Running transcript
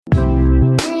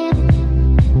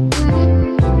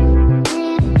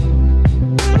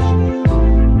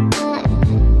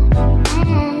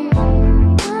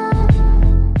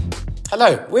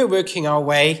Hello, we're working our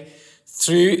way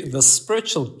through the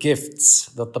spiritual gifts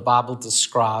that the Bible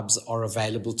describes are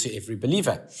available to every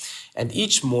believer. And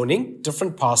each morning,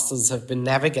 different pastors have been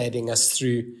navigating us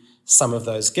through some of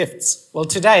those gifts. Well,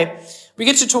 today, we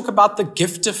get to talk about the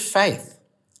gift of faith.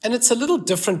 And it's a little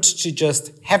different to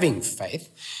just having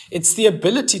faith. It's the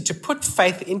ability to put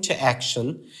faith into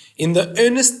action in the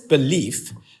earnest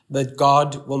belief that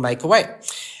God will make a way.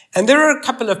 And there are a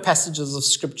couple of passages of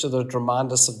scripture that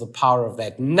remind us of the power of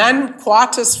that. None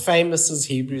quite as famous as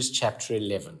Hebrews chapter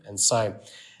 11. And so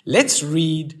let's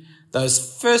read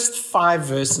those first 5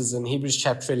 verses in Hebrews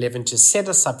chapter 11 to set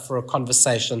us up for a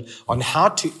conversation on how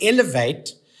to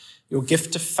elevate your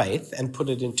gift of faith and put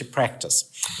it into practice.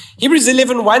 Hebrews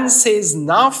 11:1 says,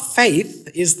 "Now faith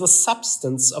is the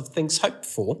substance of things hoped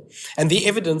for and the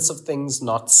evidence of things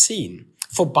not seen.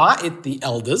 For by it the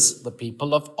elders, the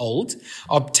people of old,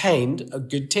 obtained a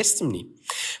good testimony.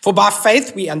 For by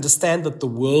faith we understand that the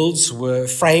worlds were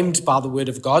framed by the word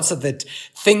of God, so that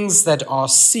things that are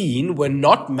seen were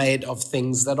not made of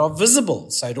things that are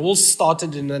visible." So it all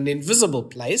started in an invisible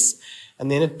place, and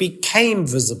then it became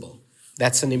visible.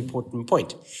 That's an important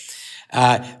point.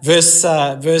 Verse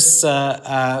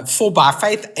 4, by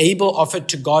faith Abel offered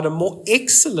to God a more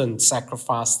excellent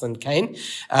sacrifice than Cain,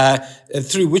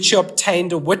 through which he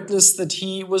obtained a witness that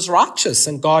he was righteous,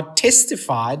 and God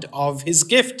testified of his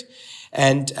gift.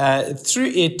 And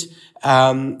through it,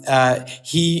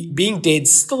 he, being dead,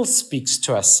 still speaks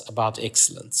to us about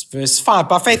excellence. Verse 5,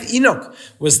 by faith Enoch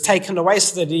was taken away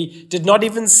so that he did not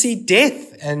even see death,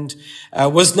 and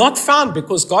was not found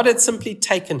because God had simply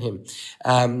taken him.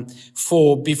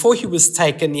 For before he was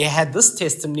taken, he had this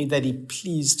testimony that he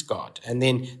pleased God. And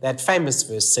then that famous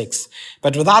verse 6,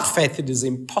 but without faith it is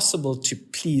impossible to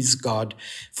please God.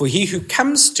 For he who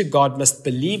comes to God must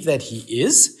believe that he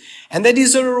is, and that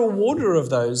he's a rewarder of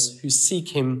those who seek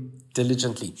him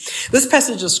diligently. This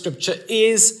passage of scripture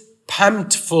is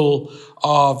pumped full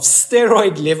of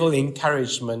steroid level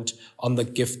encouragement on the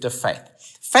gift of faith.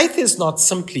 Faith is not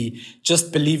simply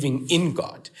just believing in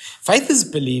God. Faith is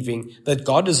believing that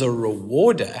God is a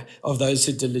rewarder of those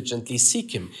who diligently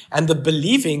seek him, and the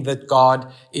believing that God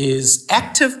is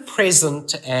active,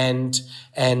 present, and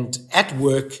at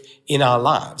work in our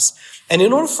lives. And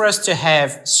in order for us to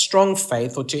have strong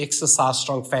faith or to exercise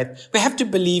strong faith, we have to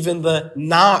believe in the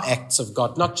now acts of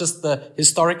God, not just the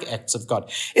historic acts of God.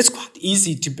 It's quite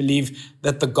easy to believe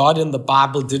that the God in the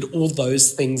Bible did all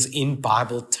those things in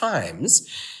Bible times,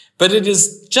 but it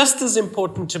is just as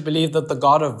important to believe that the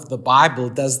God of the Bible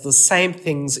does the same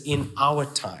things in our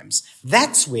times.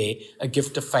 That's where a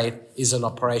gift of faith is in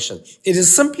operation. It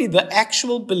is simply the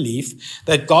actual belief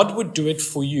that God would do it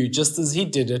for you just as he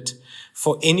did it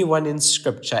for anyone in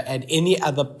scripture at any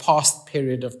other past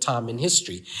period of time in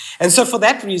history. And so for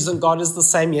that reason, God is the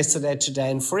same yesterday,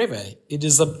 today, and forever. It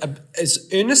is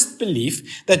it's earnest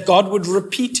belief that God would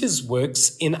repeat his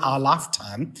works in our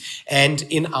lifetime and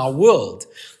in our world.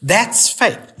 That's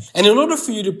faith. And in order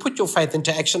for you to put your faith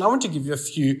into action, I want to give you a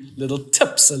few little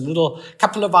tips,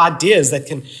 couple of ideas that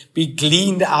can be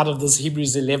gleaned out of this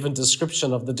Hebrews 11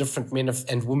 description of the different men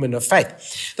and women of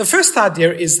faith. The first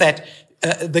idea is that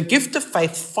the gift of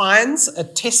faith finds a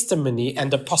testimony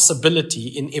and a possibility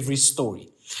in every story.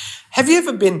 Have you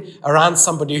ever been around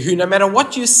somebody who, no matter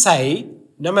what you say,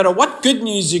 no matter what good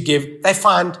news you give, they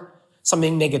find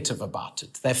something negative about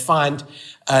it? They find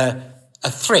a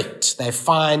threat. They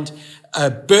find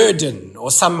a burden or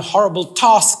some horrible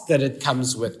task that it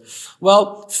comes with.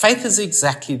 Well, faith is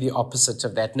exactly the opposite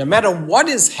of that. No matter what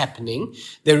is happening,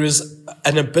 there is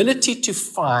an ability to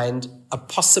find a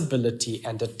possibility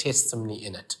and a testimony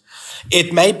in it.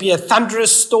 It may be a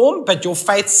thunderous storm, but your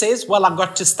faith says, well, I've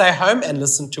got to stay home and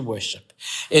listen to worship.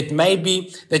 It may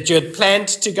be that you had planned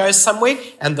to go somewhere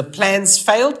and the plans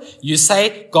failed. You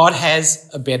say, God has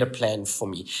a better plan for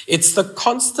me. It's the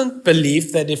constant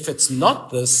belief that if it's not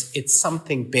this, it's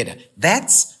something better.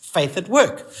 That's faith at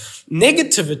work.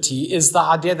 Negativity is the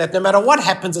idea that no matter what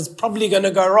happens, it's probably going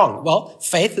to go wrong. Well,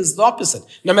 faith is the opposite.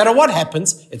 No matter what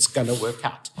happens, it's going to work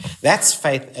out. That's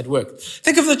faith at work.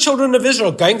 Think of the children of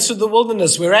Israel going through the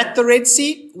wilderness. We're at the Red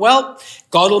Sea. Well,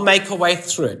 God will make a way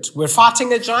through it. We're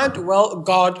fighting a giant. Well,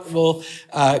 God will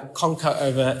conquer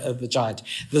over the giant.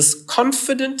 This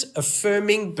confident,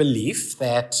 affirming belief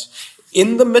that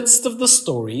in the midst of the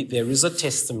story, there is a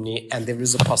testimony and there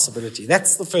is a possibility.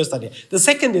 That's the first idea. The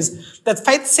second is that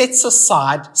faith sets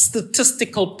aside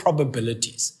statistical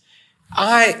probabilities.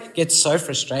 I get so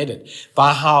frustrated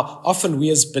by how often we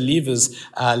as believers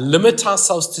limit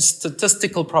ourselves to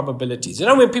statistical probabilities. You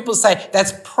know, when people say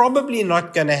that's probably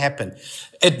not going to happen,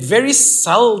 it very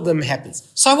seldom happens.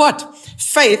 So what?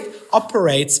 Faith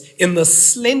operates in the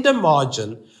slender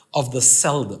margin of the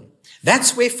seldom.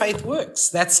 That's where faith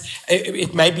works.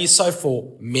 It may be so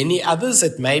for many others.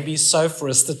 It may be so for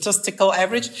a statistical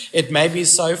average. It may be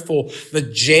so for the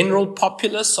general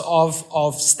populace of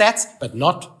stats, but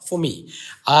not for me.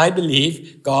 I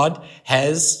believe God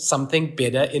has something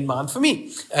better in mind for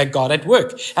me, God at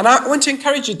work. And I want to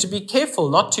encourage you to be careful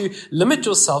not to limit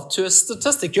yourself to a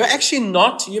statistic. You're actually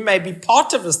not, you may be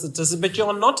part of a statistic, but you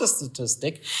are not a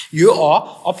statistic. You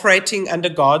are operating under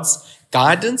God's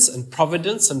guidance and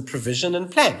providence and provision and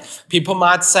plan. People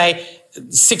might say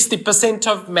 60%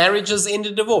 of marriages end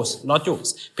in divorce, not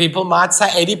yours. People might say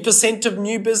 80% of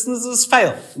new businesses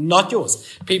fail, not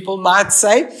yours. People might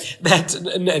say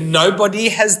that nobody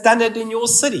has done it in your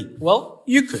city. Well,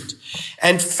 you could.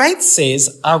 And faith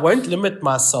says, I won't limit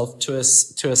myself to a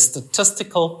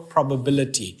statistical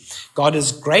probability. God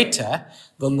is greater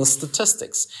than the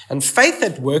statistics. And faith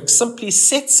at work simply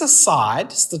sets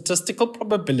aside statistical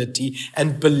probability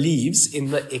and believes in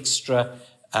the extra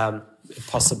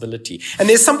possibility. And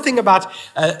there's something about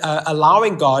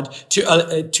allowing God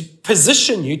to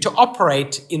position you to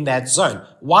operate in that zone.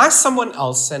 Why someone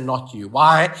else and not you?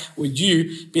 Why would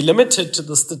you be limited to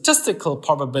the statistical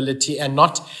probability and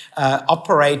not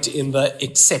operate in the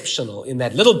exceptional, in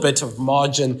that little bit of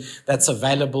margin that's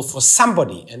available for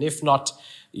somebody? And if not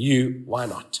you, why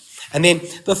not? And then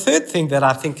the third thing that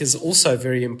I think is also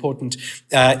very important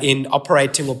in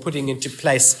operating or putting into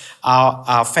place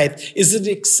our faith is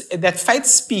that faith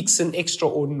speaks in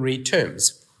extraordinary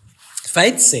terms.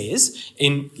 Faith says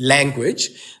in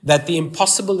language that the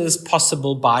impossible is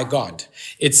possible by God.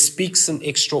 It speaks in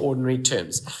extraordinary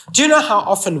terms. Do you know how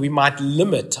often we might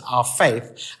limit our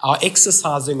faith, our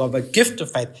exercising of a gift of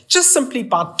faith, just simply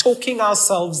by talking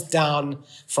ourselves down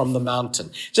from the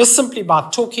mountain, just simply by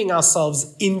talking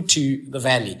ourselves into the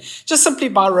valley, just simply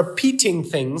by repeating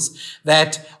things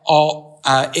that are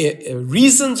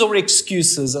reasons or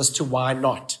excuses as to why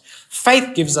not.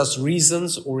 Faith gives us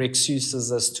reasons or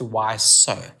excuses as to why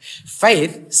so.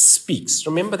 Faith speaks.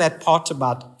 Remember that part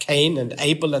about Cain and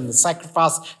Abel and the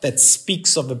sacrifice that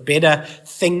speaks of a better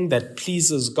thing that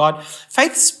pleases God?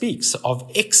 Faith speaks of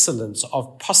excellence,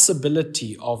 of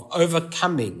possibility, of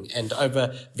overcoming and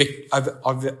over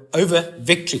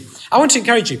victory. I want to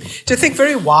encourage you to think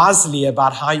very wisely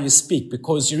about how you speak,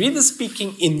 because you're either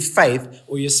speaking in faith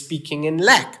or you're speaking in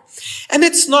lack. And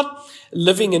it's not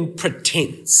living in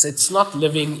pretense. It's not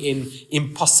living in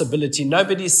impossibility.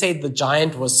 Nobody said the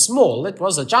giant was small. It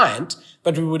was a giant,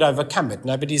 but we would overcome it.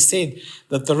 Nobody said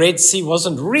that the Red Sea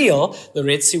wasn't real. The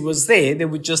Red Sea was there. There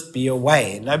would just be a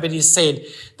way. Nobody said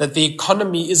that the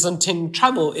economy isn't in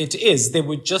trouble. It is. There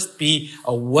would just be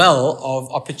a well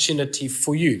of opportunity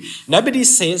for you. Nobody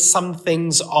says some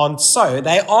things aren't so.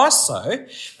 They are so.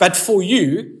 But for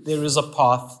you, there is a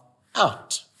path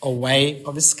out, a way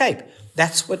of escape.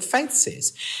 That's what faith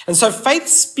says. And so faith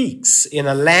speaks in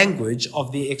a language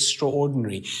of the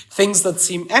extraordinary. Things that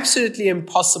seem absolutely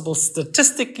impossible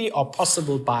statistically are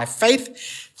possible by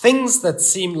faith. Things that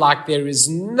seem like there is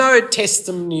no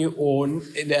testimony or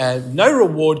no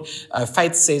reward,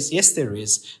 faith says, yes, there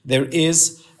is. There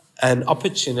is an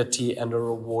opportunity and a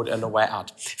reward and a way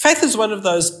out. Faith is one of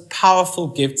those powerful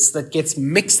gifts that gets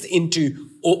mixed into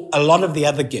a lot of the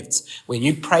other gifts. When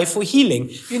you pray for healing,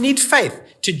 you need faith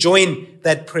to join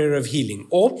that prayer of healing.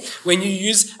 Or when you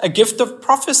use a gift of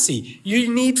prophecy,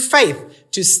 you need faith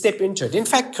to step into it. In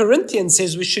fact, Corinthians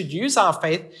says we should use our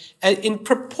faith in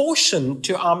proportion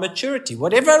to our maturity.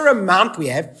 Whatever amount we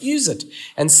have, use it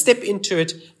and step into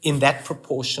it in that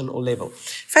proportion or level.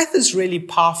 Faith is really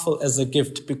powerful as a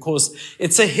gift because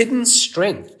it's a hidden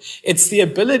strength. It's the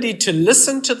ability to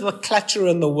listen to the clutter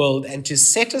in the world and to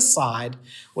set aside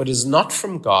what is not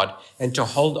from God and to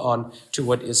hold on to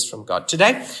what is from God.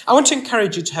 Today, I want to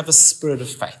encourage you to have a spirit of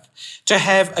faith, to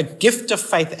have a gift of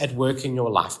faith at work in your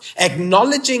life,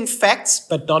 acknowledging facts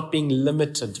but not being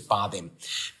limited by them,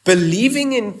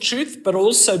 believing in truth but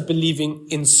also believing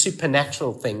in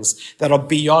supernatural things that are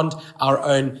beyond our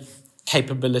own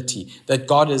capability, that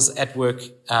God is at work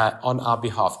on our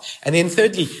behalf. And then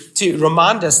thirdly, to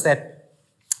remind us that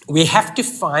we have to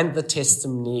find the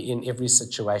testimony in every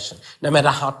situation. No matter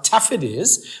how tough it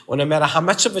is, or no matter how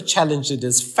much of a challenge it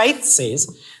is, faith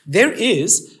says there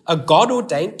is a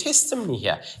God-ordained testimony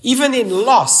here. Even in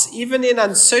loss, even in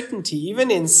uncertainty, even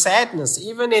in sadness,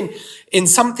 even in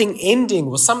something ending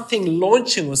or something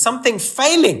launching or something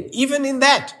failing, even in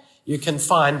that, You can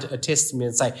find a testimony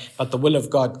and say, but the will of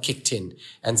God kicked in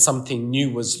and something new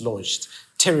was launched.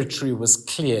 Territory was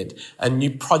cleared. A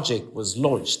new project was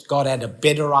launched. God had a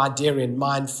better idea in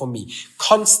mind for me.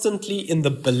 Constantly in the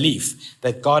belief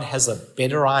that God has a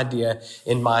better idea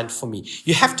in mind for me.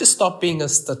 You have to stop being a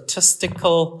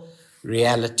statistical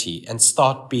reality and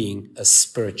start being a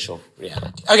spiritual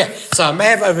reality. Okay, so I may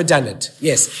have overdone it.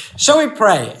 Yes. Shall we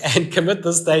pray and commit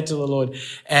this day to the Lord?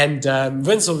 And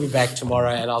Vince will be back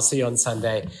tomorrow, and I'll see you on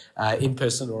Sunday in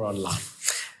person or online.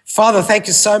 Father, thank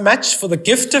you so much for the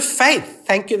gift of faith.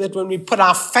 Thank you that when we put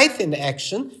our faith in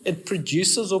action, it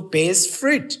produces or bears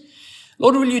fruit.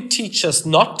 Lord, will you teach us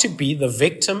not to be the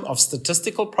victim of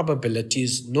statistical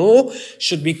probabilities, nor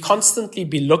should we constantly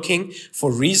be looking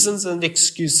for reasons and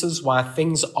excuses why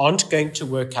things aren't going to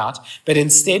work out, but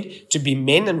instead to be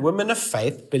men and women of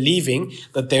faith, believing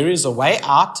that there is a way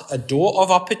out, a door of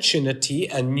opportunity,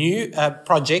 a new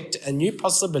project, a new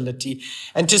possibility,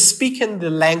 and to speak in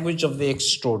the language of the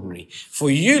extraordinary.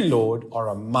 For you, Lord, are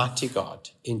a mighty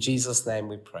God. In Jesus' name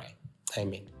we pray.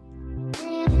 Amen.